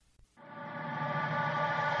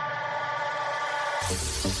Stop,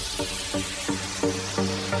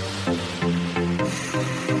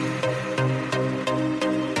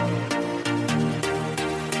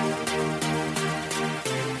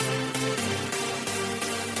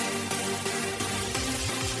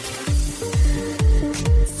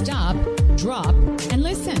 drop, and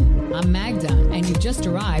listen. I'm Magda, and you've just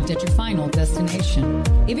arrived at your final destination.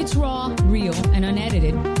 If it's raw, real, and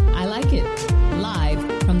unedited, I like it. Live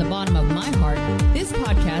from the bottom of my heart, this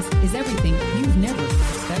podcast is everything you've never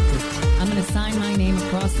expected. I'm going to sign my name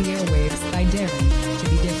across the airwaves by daring to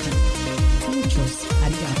be different. Muchos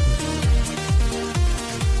arigato.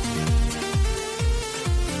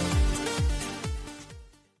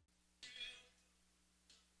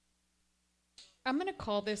 I'm going to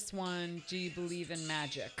call this one, Do You Believe in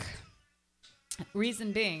Magic?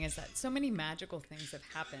 Reason being is that so many magical things have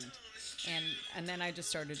happened. And then I just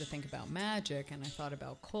started to think about magic, and I thought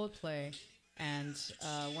about Coldplay. And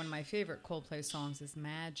one of my favorite Coldplay songs is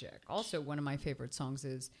Magic. Also, one of my favorite songs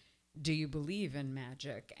is Do You Believe in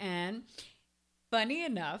Magic? And funny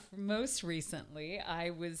enough, most recently,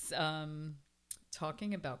 I was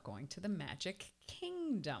talking about going to the Magic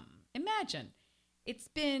Kingdom. Imagine, it's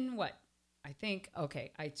been, I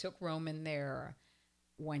took Roman there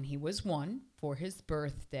when he was 1 for his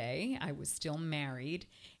birthday. I was still married.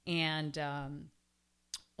 And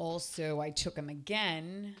also I took him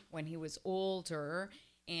again when he was older,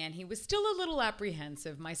 and he was still a little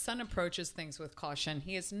apprehensive. My son approaches things with caution.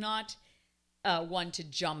 He is not one to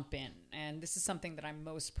jump in. And this is something that I'm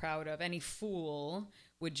most proud of. Any fool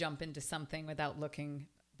would jump into something without looking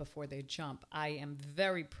before they jump. I am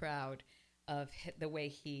very proud of the way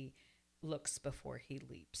he looks before he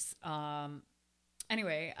leaps.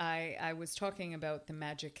 Anyway, I was talking about the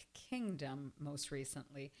Magic Kingdom most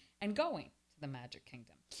recently and going to the Magic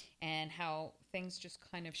Kingdom and how things just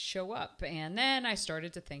kind of show up. And then I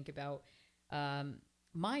started to think about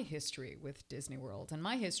my history with Disney World. And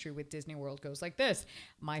my history with Disney World goes like this.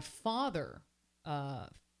 My father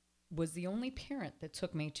was the only parent that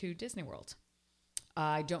took me to Disney World.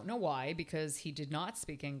 I don't know why, because he did not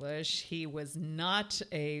speak English. He was not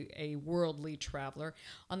a worldly traveler.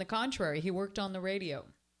 On the contrary, he worked on the radio,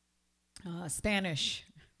 Spanish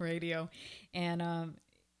radio. And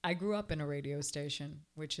I grew up in a radio station,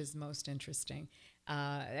 which is most interesting.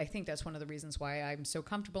 I think that's one of the reasons why I'm so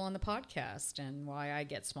comfortable on the podcast and why I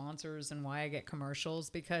get sponsors and why I get commercials,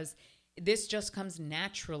 because this just comes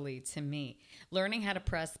naturally to me. Learning how to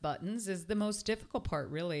press buttons is the most difficult part,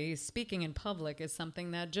 really. Speaking in public is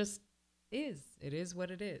something that just is. It is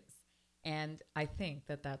what it is. And I think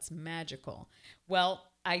that that's magical. Well,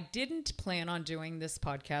 I didn't plan on doing this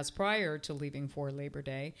podcast prior to leaving for Labor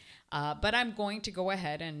Day, but I'm going to go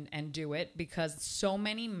ahead and do it because so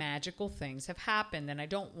many magical things have happened, and I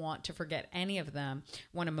don't want to forget any of them. I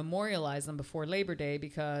want to memorialize them before Labor Day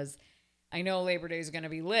because I know Labor Day is going to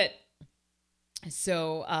be lit.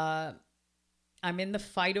 So I'm in the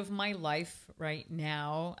fight of my life right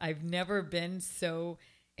now. I've never been so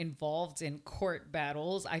involved in court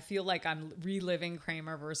battles. I feel like I'm reliving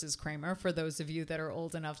Kramer versus Kramer. For those of you that are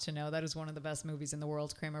old enough to know, that is one of the best movies in the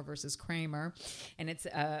world, Kramer versus Kramer. And it's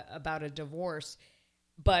about a divorce.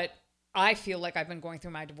 But I feel like I've been going through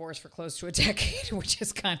my divorce for close to a decade, which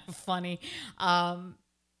is kind of funny.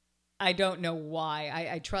 I don't know why.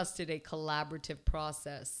 I trusted a collaborative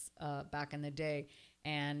process back in the day,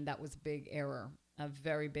 and that was a big error, a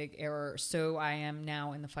very big error. So I am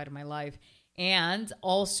now in the fight of my life. And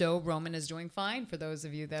also, Roman is doing fine, for those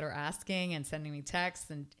of you that are asking and sending me texts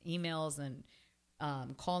and emails and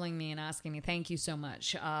calling me and asking me. Thank you so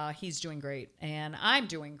much. He's doing great, and I'm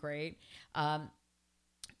doing great.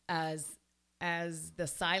 As the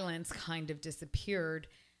silence kind of disappeared,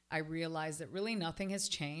 I realized that really nothing has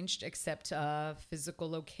changed except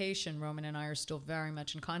physical location. Roman and I are still very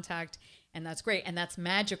much in contact, and that's great, and that's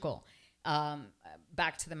magical.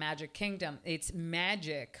 Back to the Magic Kingdom. It's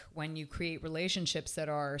magic when you create relationships that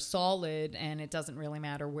are solid, and it doesn't really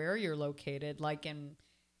matter where you're located. Like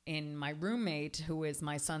in my roommate, who is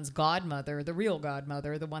my son's godmother, the real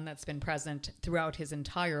godmother, the one that's been present throughout his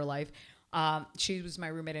entire life. She was my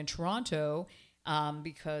roommate in Toronto,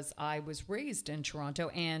 because I was raised in Toronto,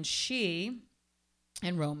 and she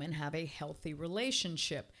and Roman have a healthy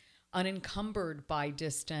relationship, unencumbered by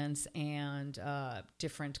distance and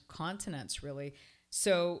different continents, really.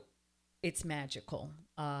 So it's magical.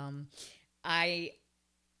 I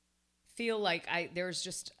feel like I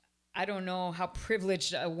don't know how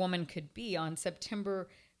privileged a woman could be. On September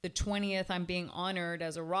the 20th, I'm being honored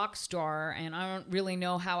as a rock star, and I don't really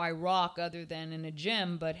know how I rock other than in a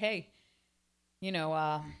gym, but hey,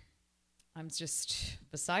 I'm just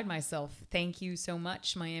beside myself. Thank you so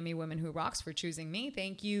much, Miami Women Who Rocks, for choosing me.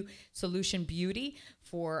 Thank you, Solution Beauty,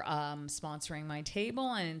 for sponsoring my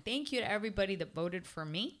table. And thank you to everybody that voted for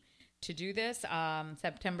me to do this.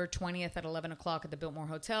 September 20th at 11 o'clock at the Biltmore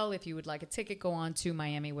Hotel. If you would like a ticket, go on to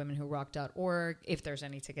MiamiWomenWhoRock.org if there's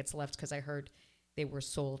any tickets left, because I heard they were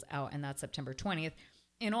sold out, and that's September 20th.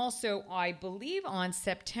 And also, I believe on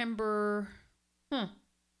September...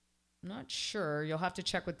 I'm not sure. You'll have to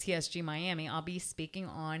check with TSG Miami. I'll be speaking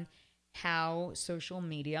on how social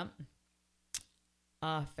media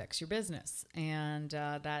affects your business. And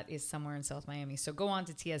that is somewhere in South Miami. So go on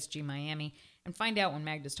to TSG Miami and find out when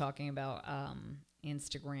Magda's talking about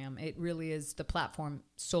Instagram. It really is the platform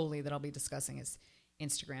solely that I'll be discussing is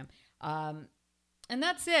Instagram. And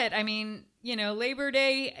that's it. I mean, Labor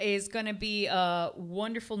Day is going to be a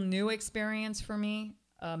wonderful new experience for me.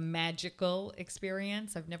 A magical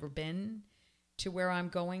experience. I've never been to where I'm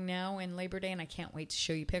going now in Labor Day, and I can't wait to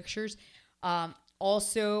show you pictures.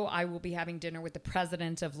 Also, I will be having dinner with the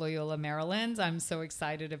president of Loyola Maryland. I'm so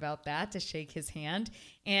excited about that, to shake his hand.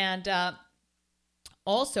 And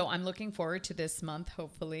also, I'm looking forward to this month,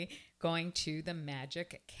 hopefully, going to the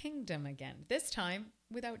Magic Kingdom again, this time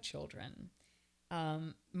without children.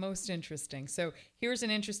 Most interesting. So here's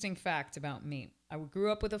an interesting fact about me. I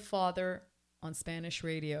grew up with a father on Spanish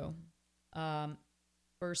radio.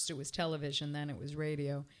 First it was television, then it was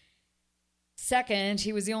radio. Second,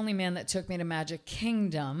 he was the only man that took me to Magic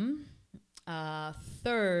Kingdom.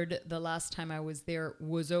 Third, the last time I was there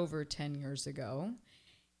was over 10 years ago.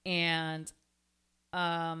 And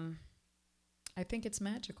I think it's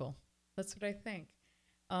magical. That's what I think.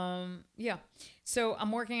 Yeah. So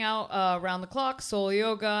I'm working out around the clock, soul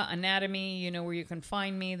yoga, anatomy, where you can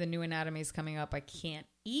find me. The new anatomy is coming up. I can't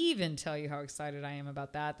even tell you how excited I am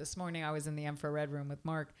about that. This morning I was in the infrared room with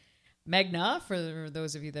Mark Megna, for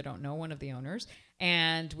those of you that don't know, one of the owners,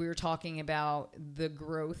 and we were talking about the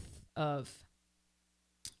growth of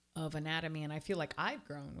anatomy, and I feel like I've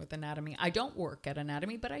grown with anatomy. I don't work at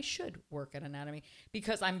anatomy, but I should work at anatomy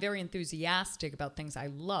because I'm very enthusiastic about things I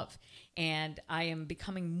love, and I am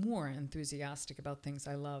becoming more enthusiastic about things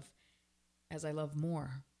I love as I love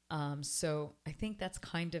more. So I think that's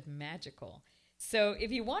kind of magical. So if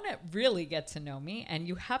you want to really get to know me and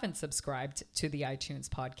you haven't subscribed to the iTunes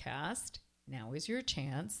podcast, now is your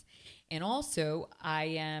chance. And also, I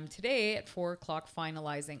am today at 4 o'clock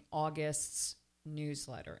finalizing August's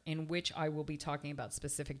newsletter, in which I will be talking about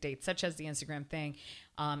specific dates, such as the Instagram thing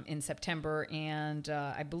in September. And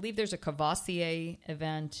I believe there's a Cavassier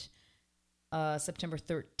event September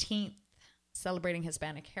 13th, celebrating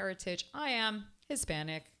Hispanic heritage. I am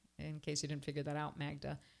Hispanic, in case you didn't figure that out.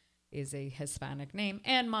 Magda is a Hispanic name,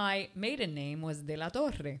 and my maiden name was De La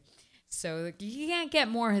Torre. So you can't get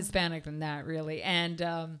more Hispanic than that, really.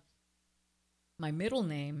 And my middle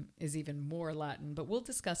name is even more Latin, but we'll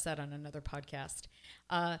discuss that on another podcast.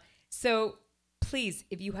 So please,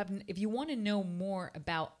 if you want to know more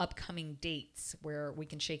about upcoming dates where we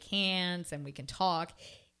can shake hands and we can talk,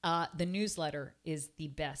 the newsletter is the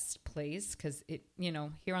best place, because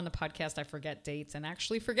here on the podcast, I forget dates and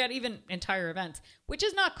actually forget even entire events, which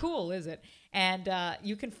is not cool, is it? And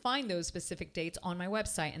you can find those specific dates on my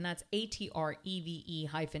website, and that's atreve-t.com.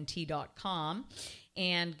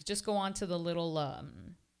 And just go on to the little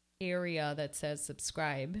area that says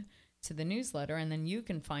subscribe to the newsletter, and then you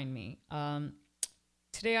can find me.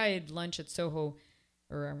 Today I had lunch at Soho,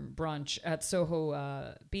 or brunch at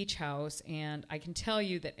Soho Beach House, and I can tell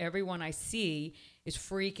you that everyone I see is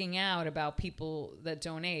freaking out about people that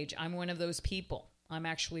don't age. I'm one of those people. I'm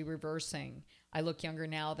actually reversing. I look younger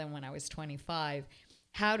now than when I was 25.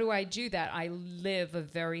 How do I do that? I live a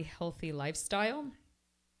very healthy lifestyle.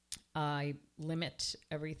 I limit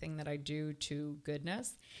everything that I do to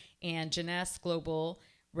goodness. And Jeunesse Global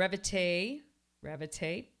Revite,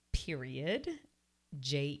 period,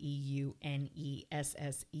 JEUNESSE,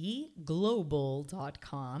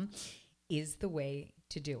 global.com is the way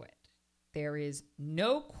to do it. There is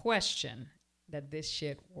no question that this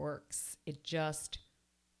shit works. It just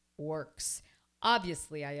works.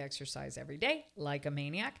 Obviously, I exercise every day like a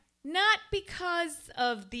maniac, not because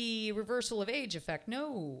of the reversal of age effect.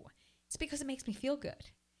 No, it's because it makes me feel good.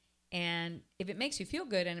 And if it makes you feel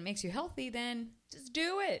good and it makes you healthy, then just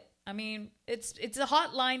do it. I mean, it's a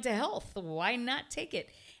hotline to health. Why not take it?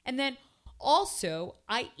 And then also,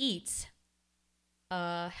 I eat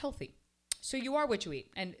healthy. So you are what you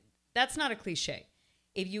eat. And that's not a cliche.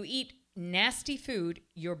 If you eat nasty food,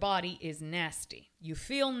 your body is nasty. You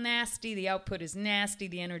feel nasty. The output is nasty.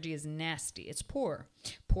 The energy is nasty. It's poor.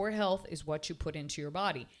 Poor health is what you put into your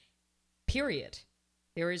body. Period.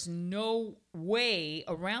 There is no way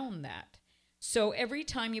around that. So every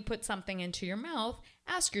time you put something into your mouth,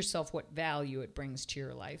 ask yourself what value it brings to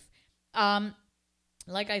your life.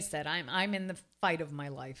 Like I said, I'm in the fight of my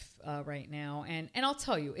life right now. And I'll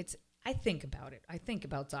tell you, I think about it. I think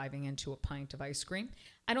about diving into a pint of ice cream.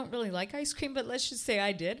 I don't really like ice cream, but let's just say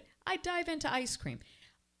I did. I'd dive into ice cream.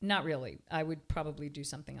 Not really. I would probably do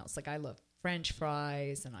something else. Like I love French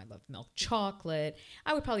fries and I love milk chocolate.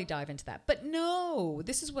 I would probably dive into that. But no,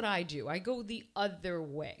 this is what I do. I go the other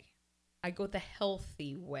way. I go the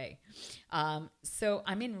healthy way. So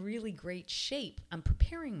I'm in really great shape. I'm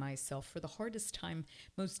preparing myself for the hardest time,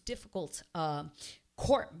 most difficult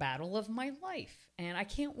court battle of my life. And I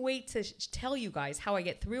can't wait to tell you guys how I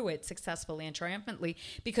get through it successfully and triumphantly,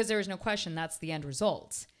 because there is no question that's the end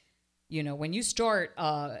result. You know, when you start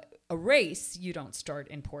a race, you don't start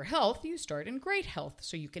in poor health, you start in great health,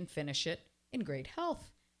 so you can finish it in great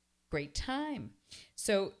health, great time.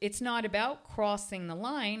 So it's not about crossing the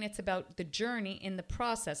line, it's about the journey in the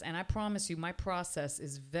process. And I promise you, my process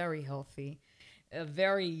is very healthy,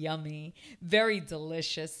 very yummy, very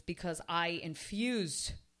delicious, because I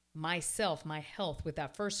infuse myself, my health with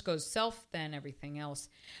that. First goes self, then everything else.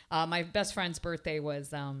 My best friend's birthday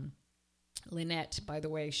was Lynette, by the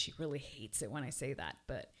way. She really hates it when I say that,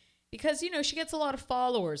 but because, you know, she gets a lot of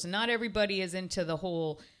followers and not everybody is into the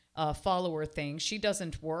whole follower thing. She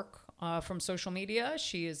doesn't work from social media.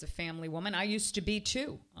 She is a family woman. I used to be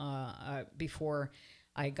too before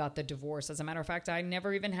I got the divorce. As a matter of fact, I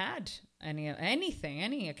never even had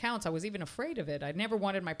any accounts. I was even afraid of it. I never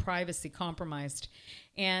wanted my privacy compromised.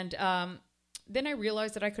 And then I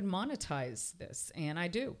realized that I could monetize this, and I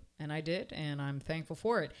do, and I did, and I'm thankful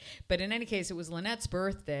for it. But in any case, it was Lynette's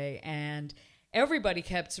birthday, and everybody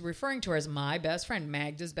kept referring to her as my best friend,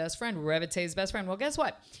 Magda's best friend, Revate's best friend. Well, guess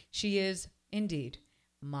what? She is indeed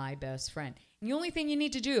my best friend. And the only thing you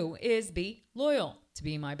need to do is be loyal to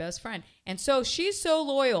be my best friend. And so she's so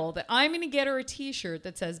loyal that I'm going to get her a t-shirt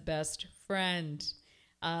that says best friend.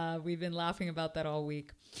 We've been laughing about that all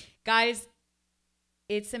week. Guys,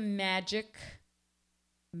 it's a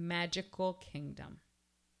magical kingdom.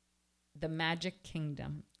 The Magic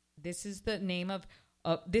Kingdom. This is the name of,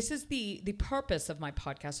 this is the purpose of my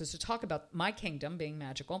podcast, is to talk about my kingdom being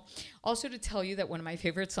magical. Also to tell you that one of my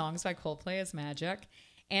favorite songs by Coldplay is Magic.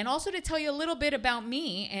 And also to tell you a little bit about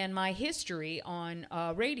me and my history on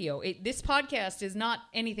radio. This podcast is not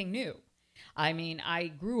anything new. I mean, I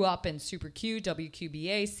grew up in Super Q,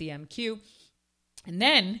 WQBA, CMQ. And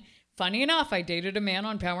then, funny enough, I dated a man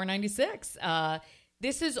on Power 96.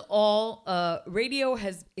 This is all, radio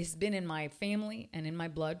has been in my family and in my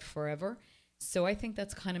blood forever. So I think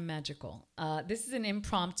that's kind of magical. This is an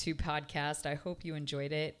impromptu podcast. I hope you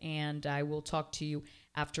enjoyed it. And I will talk to you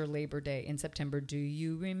after Labor Day in September. Do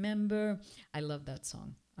you remember? I love that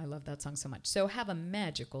song. I love that song so much. So have a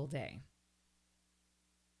magical day.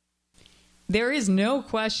 There is no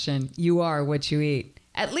question you are what you eat.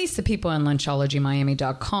 At least the people on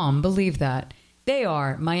LunchologyMiami.com believe that. They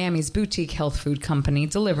are Miami's boutique health food company,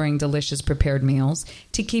 delivering delicious prepared meals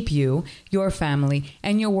to keep you, your family,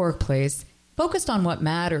 and your workplace focused on what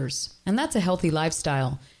matters. And that's a healthy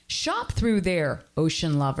lifestyle. Shop through their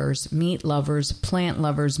ocean lovers, meat lovers, plant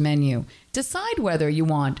lovers menu. Decide whether you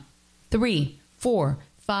want 3, 4,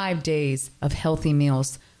 5 days of healthy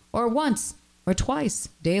meals, or once or twice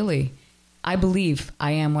daily. I believe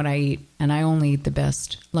I am what I eat, and I only eat the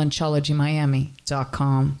best.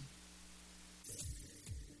 LunchologyMiami.com.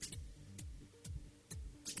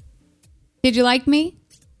 Did you like me?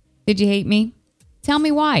 Did you hate me? Tell me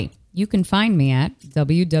why. You can find me at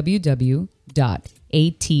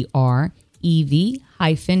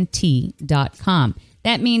www.atrev-t.com.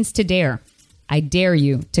 That means to dare. I dare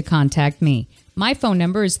you to contact me. My phone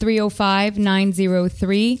number is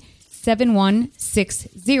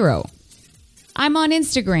 305-903-7160. I'm on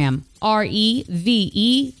Instagram,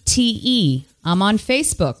 REVETE. I'm on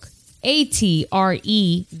Facebook, ATREVETE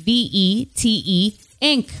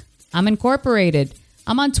Inc. I'm incorporated.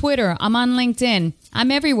 I'm on Twitter. I'm on LinkedIn. I'm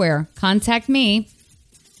everywhere. Contact me.